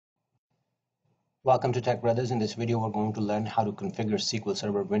Welcome to Tech Brothers. In this video, we're going to learn how to configure SQL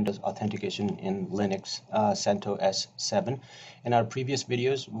Server Windows authentication in Linux CentOS 7. In our previous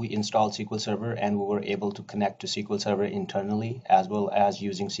videos, we installed SQL Server and we were able to connect to SQL Server internally as well as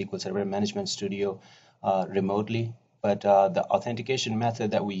using SQL Server Management Studio remotely. But the authentication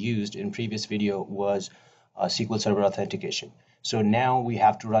method that we used in previous video was SQL Server authentication. So now we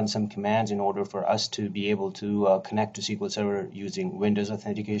have to run some commands in order for us to be able to connect to SQL Server using Windows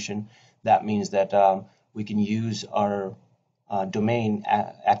authentication. That means that we can use our domain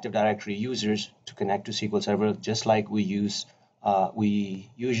Active Directory users to connect to SQL Server, just like we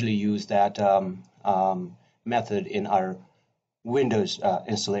usually use that method in our Windows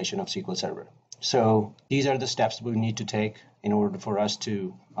installation of SQL Server. So these are the steps we need to take in order for us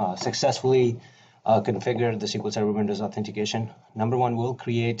to successfully configure the SQL Server Windows authentication. Number one, we'll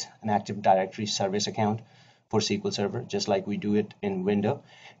create an Active Directory service account for SQL Server, just like we do it in Windows.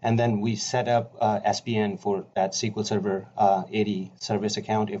 And then we set up SPN for that SQL Server 80 service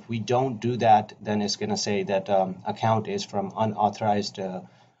account. If we don't do that, then it's going to say that account is from unauthorized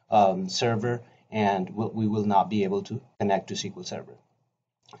server, and we will not be able to connect to SQL Server.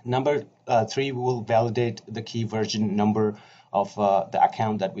 Number three, we will validate the key version number of the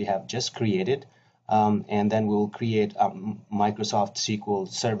account that we have just created. And then we'll create a Microsoft SQL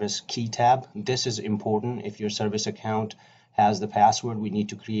Service Keytab. This is important. If your service account has the password, we need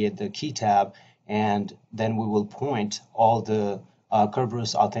to create the Keytab, and then we will point all the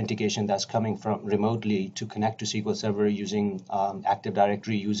Kerberos authentication that's coming from remotely to connect to SQL Server using Active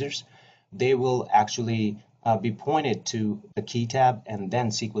Directory users. They will actually be pointed to the Keytab, and then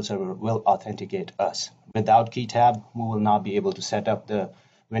SQL Server will authenticate us. Without Keytab, we will not be able to set up the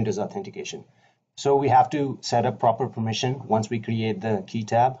Windows authentication. So we have to set up proper permission. Once we create the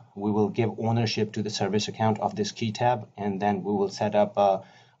Keytab, we will give ownership to the service account of this Keytab, and then we will set up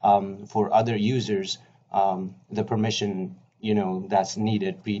for other users the permission that's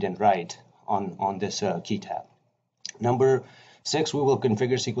needed, read and write on this Keytab. Number six, we will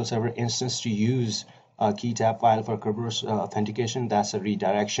configure SQL Server Instance to use a Keytab file for Kerberos authentication. That's a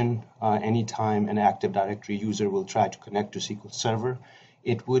redirection. Anytime an Active Directory user will try to connect to SQL Server,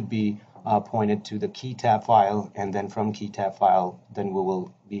 it would be pointed to the Keytab file, and then from Keytab file, then we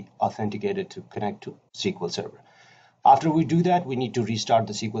will be authenticated to connect to SQL Server. After we do that, we need to restart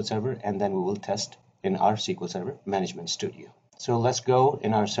the SQL Server, and then we will test in our SQL Server Management Studio. So let's go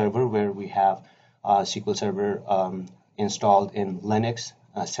in our server where we have SQL Server installed in Linux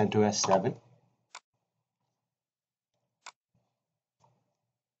CentOS 7.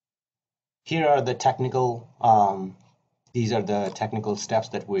 Here are the technical These are the technical steps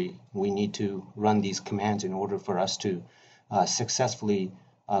that we need to run these commands in order for us to successfully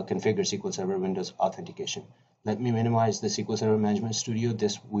configure SQL Server Windows authentication. Let me minimize the SQL Server Management Studio.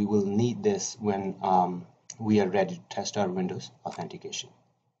 We will need this when we are ready to test our Windows authentication.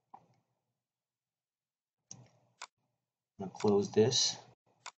 I'm going to close this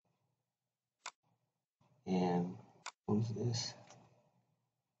and close this.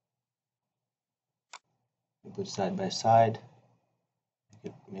 Put side by side. I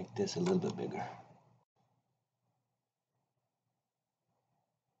could make this a little bit bigger.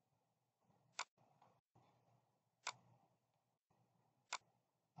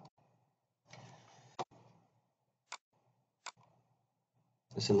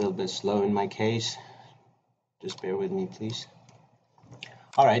 It's a little bit slow in my case. Just bear with me, please.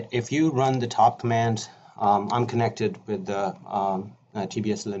 All right, if you run the top command, I'm connected with the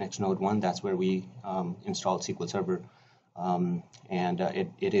TBS Linux Node 1. That's where we installed SQL Server, and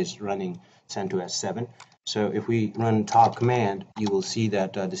it is running CentOS 7. So if we run top command, you will see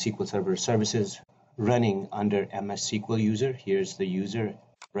that the SQL Server services running under MSSQL user. Here's the user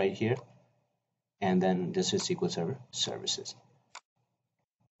right here, and then this is SQL Server services.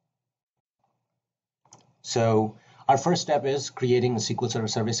 So our first step is creating a SQL Server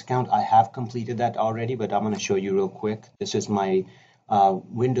service account. I have completed that already, but I'm going to show you real quick. This is my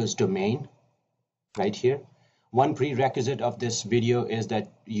Windows domain right here. One prerequisite of this video is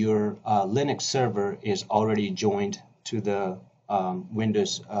that your Linux server is already joined to the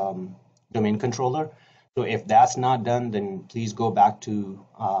Windows domain controller. So if that's not done, then please go back to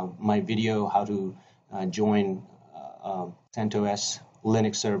my video how to join CentOS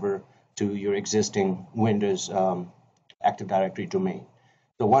Linux server to your existing Windows Active Directory domain.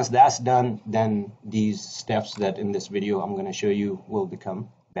 So once that's done, then these steps that in this video I'm going to show you will become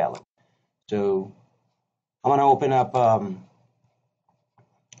valid. So I'm going to open up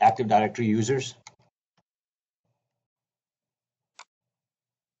Active Directory users.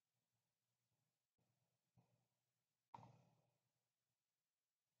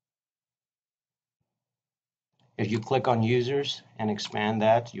 If you click on users and expand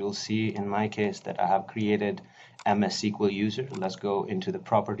that, you'll see in my case that I have created MSSQL user. Let's go into the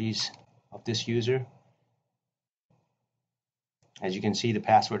properties of this user. As you can see, the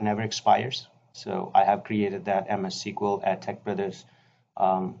password never expires. So I have created that MSSQL at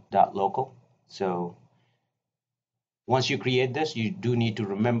TechBrothers.local. So once you create this, you do need to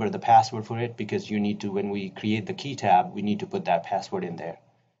remember the password for it, because you need to, when we create the Keytab, we need to put that password in there.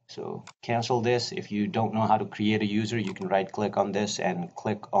 So cancel this. If you don't know how to create a user, you can right click on this and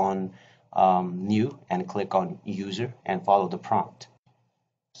click on new and click on user and follow the prompt.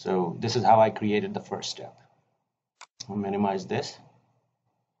 So this is how I created the first step. I'll minimize this.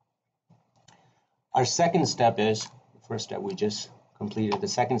 Our second step is, the first step we just completed. The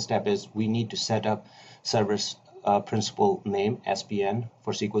second step is we need to set up ServicePrincipalName SPN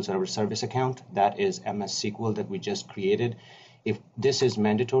for SQL Server Service account. That is MSSQL that we just created. If this is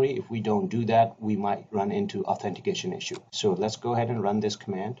mandatory, if we don't do that, we might run into authentication issue. So let's go ahead and run this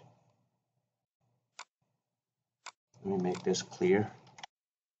command. Let me make this clear.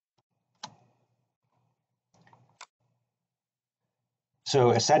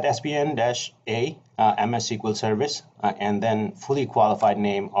 So set SPN-A MSSQL service and then fully qualified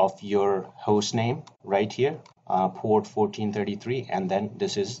name of your host name right here, port 1433, and then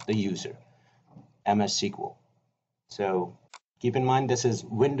this is the user, MSSQL. So keep in mind this is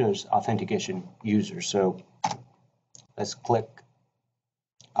Windows authentication user. So let's click,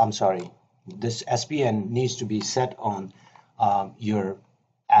 I'm sorry, this SPN needs to be set on your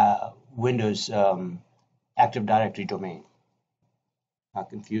Windows Active Directory domain. Got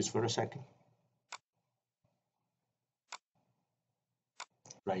confused for a second.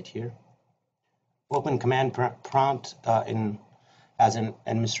 Right here. Open command prompt as an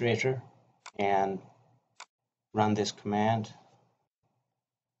administrator and run this command.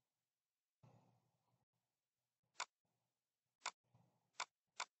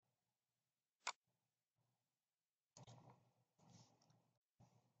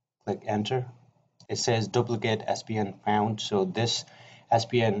 Click enter. It says duplicate SPN found, so this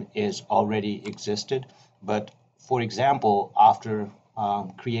SPN is already existed, but for example, after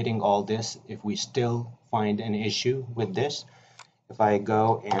creating all this, if we still find an issue with this, if I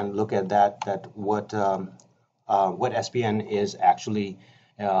go and look at what SPN is actually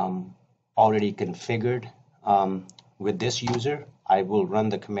already configured with this user, I will run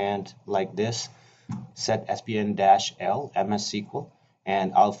the command like this, set SPN-L MSSQL,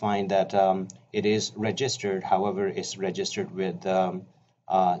 and I'll find that it is registered. However, it's registered with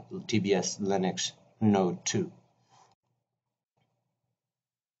TBS Linux Node 2.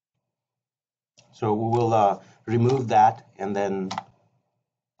 So we will remove that, and then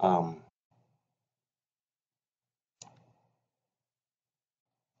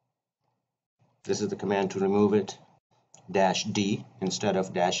this is the command to remove it, -D instead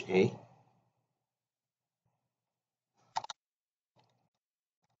of -A.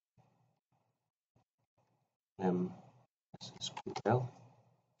 MSSQL.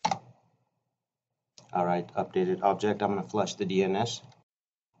 All right, updated object. I'm going to flush the DNS.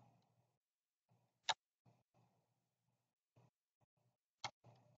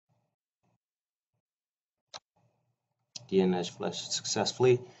 DNS flushed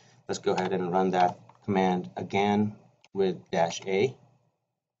successfully. Let's go ahead and run that command again with -A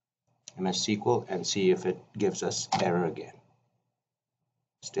MSSQL and see if it gives us error again.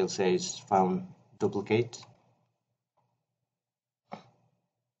 Still says found duplicate.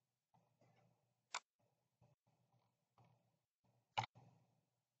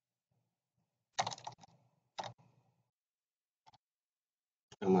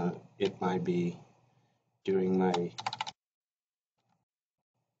 It might be during my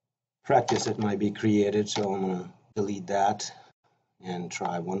practice, it might be created, so I'm going to delete that and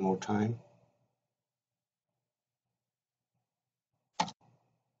try one more time.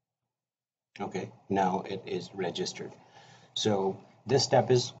 Okay, now it is registered. So this step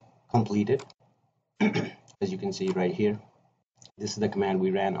is completed. As you can see right here, this is the command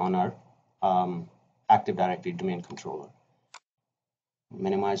we ran on our Active Directory domain controller.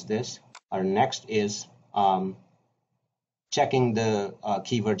 Minimize this. Our next is checking the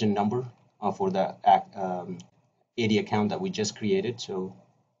key version number for the AD account that we just created. So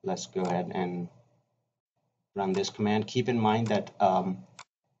let's go ahead and run this command. Keep in mind that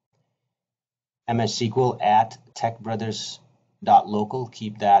MSSQL at TechBrothers.local,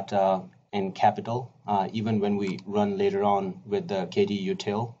 keep that in capital. Even when we run later on with the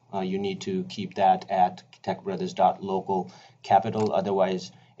KDUtil, you need to keep that at TechBrothers.local capital,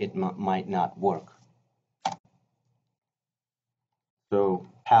 otherwise it might not work. So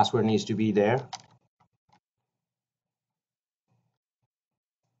password needs to be there.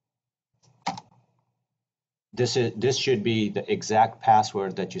 this should be the exact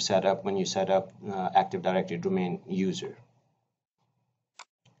password that you set up when you set up Active Directory domain user.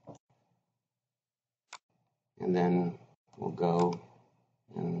 And then we'll go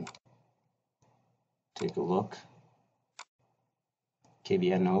and take a look.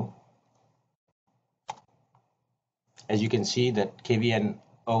 KVNO. As you can see, that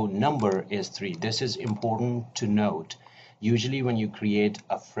KVNO number is 3. This is important to note. Usually when you create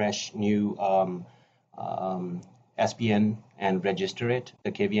a fresh new SPN and register it,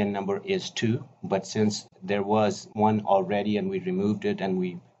 the KVN number is 2, but since there was one already and we removed it and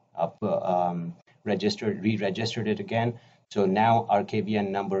we re-registered it again, so now our KVN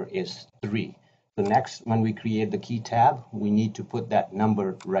number is 3. So next, when we create the Keytab, we need to put that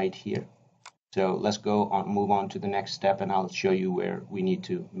number right here. So let's go on, move on to the next step, and I'll show you where we need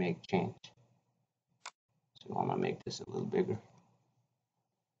to make change. So I'm gonna make this a little bigger.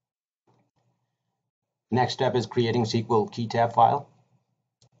 Next step is creating SQL Keytab file.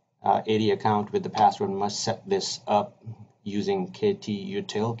 AD account with the password must set this up using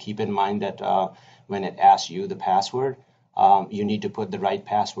KTUtil. Keep in mind that when it asks you the password, you need to put the right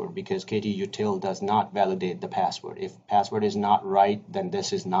password, because KTUtil does not validate the password. If password is not right, then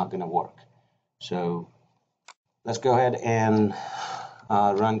this is not going to work. So let's go ahead and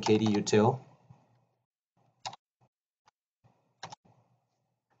run KTUtil.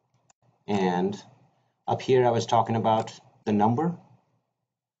 And up here I was talking about the number.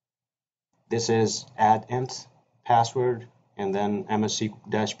 This is @int password, and then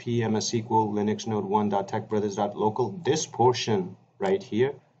mssql-p mssql linux node 1.techbrothers.local. This portion right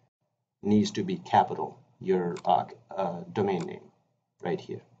here needs to be capital, your domain name right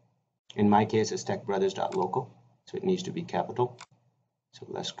here. In my case, it's techbrothers.local, so it needs to be capital. So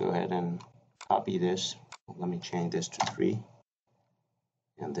let's go ahead and copy this. Let me change this to 3,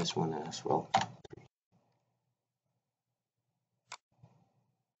 and this one as well. 3.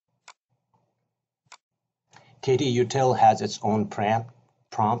 KTUtil has its own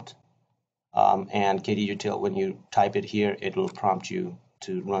prompt, and KTUtil, when you type it here, it will prompt you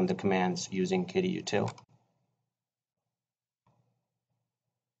to run the commands using KTUtil.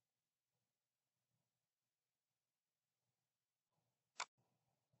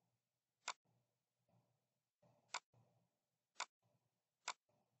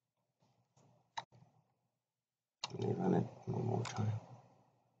 Let me run it one more time.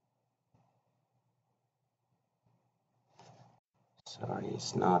 Sorry,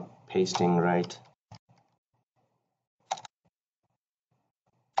 it's not pasting right.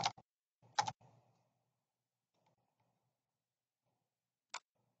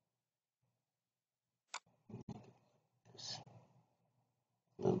 It's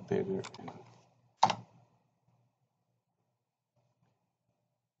a little bigger.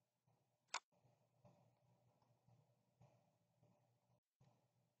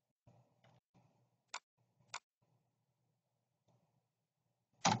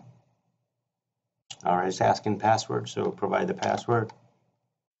 All right, it's asking password, so provide the password.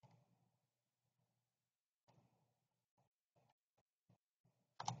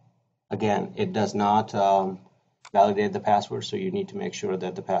 Again, it does not validate the password, so you need to make sure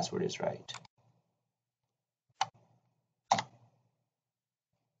that the password is right. I'm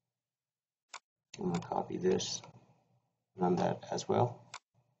going to copy this, run that as well.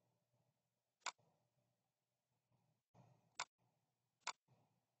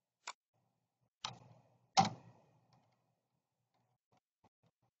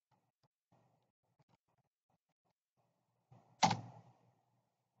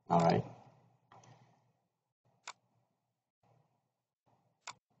 All right.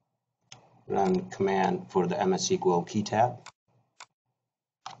 Run command for the MSSQL Keytab,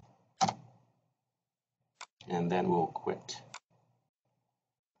 and then we'll quit.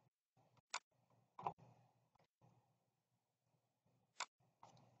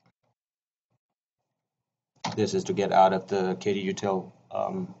 This is to get out of the KTUtil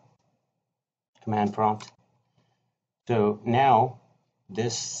command prompt. So now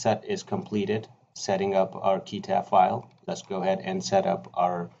this set is completed, setting up our Keytab file. Let's go ahead and set up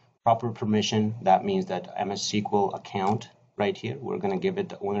our proper permission. That means that MSSQL account right here, we're going to give it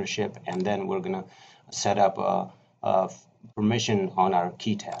the ownership, and then we're going to set up a permission on our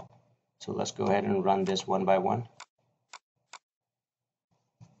Keytab. So let's go ahead and run this one by one.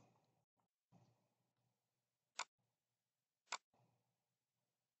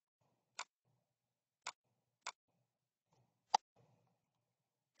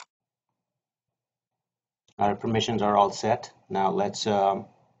 Our permissions are all set. Now let's go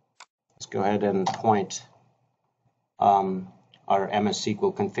ahead and point our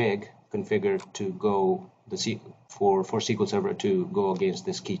MSSQL configure to go for SQL Server to go against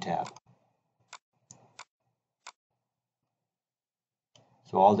this Keytab.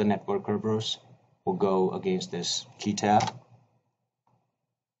 So all the network Kerberos will go against this Keytab.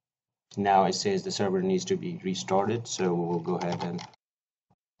 Now it says the server needs to be restarted, so we'll go ahead and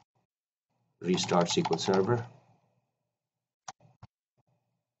restart SQL Server.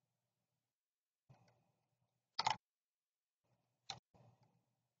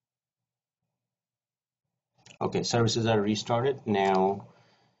 Okay, services are restarted. Now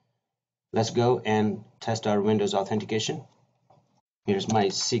let's go and test our Windows authentication. Here's my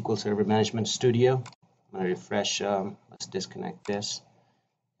SQL Server Management Studio. I'm going to refresh. Let's disconnect this,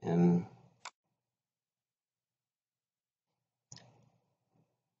 and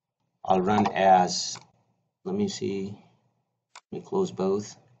I'll run as, let me close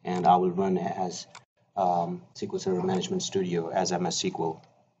both, and I will run as SQL Server Management Studio as MSSQL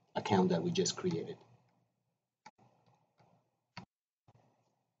account that we just created.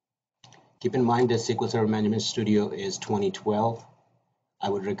 Keep in mind that SQL Server Management Studio is 2012. I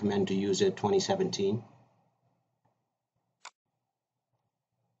would recommend to use it 2017.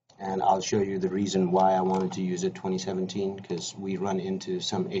 And I'll show you the reason why I wanted to use it 2017, because we run into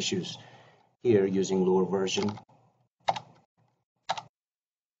some issues here using lower version.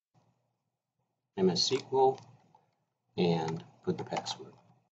 MSSQL, and put the password.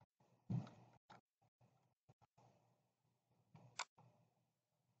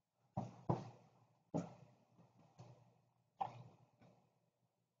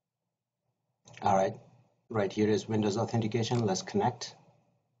 All right, right here is Windows authentication. Let's connect.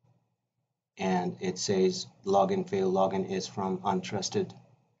 And it says login failed. Login is from untrusted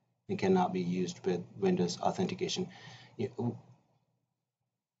and cannot be used with Windows authentication.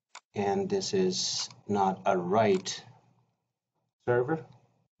 And this is not a right server.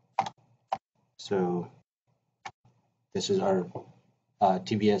 So this is our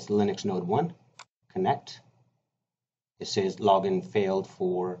TBS Linux Node 1. Connect. It says login failed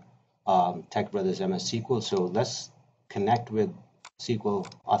for TechBrothers MSSQL. So let's connect with SQL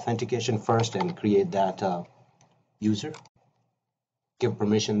authentication first and create that user. Give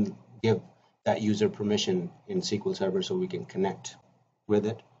that user permission in SQL Server so we can connect with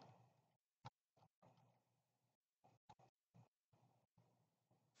it.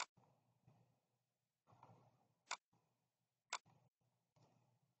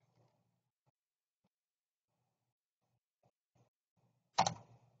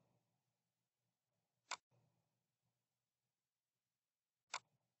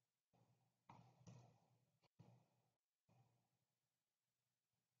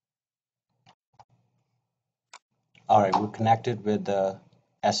 All right, we're connected with the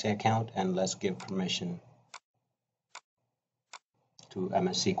SA account, and let's give permission to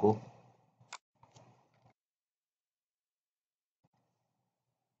MSSQL.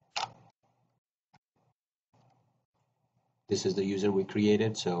 This is the user we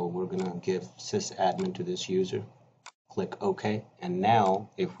created, so we're going to give sysadmin to this user. Click OK, and now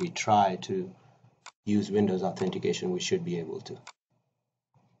if we try to use Windows authentication, we should be able to.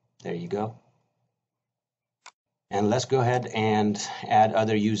 There you go. And let's go ahead and add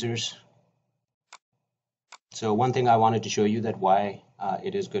other users. So one thing I wanted to show you that why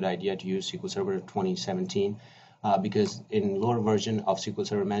it is a good idea to use SQL Server 2017, because in lower version of SQL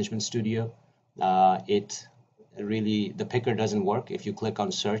Server Management Studio, the picker doesn't work. If you click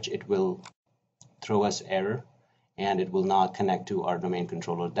on search, it will throw us error and it will not connect to our domain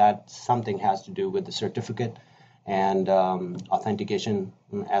controller. That something has to do with the certificate and authentication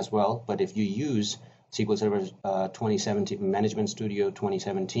as well. But if you use SQL Server 2017 Management Studio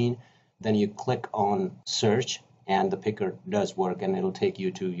 2017, then you click on search and the picker does work, and it'll take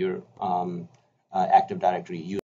you to your Active Directory.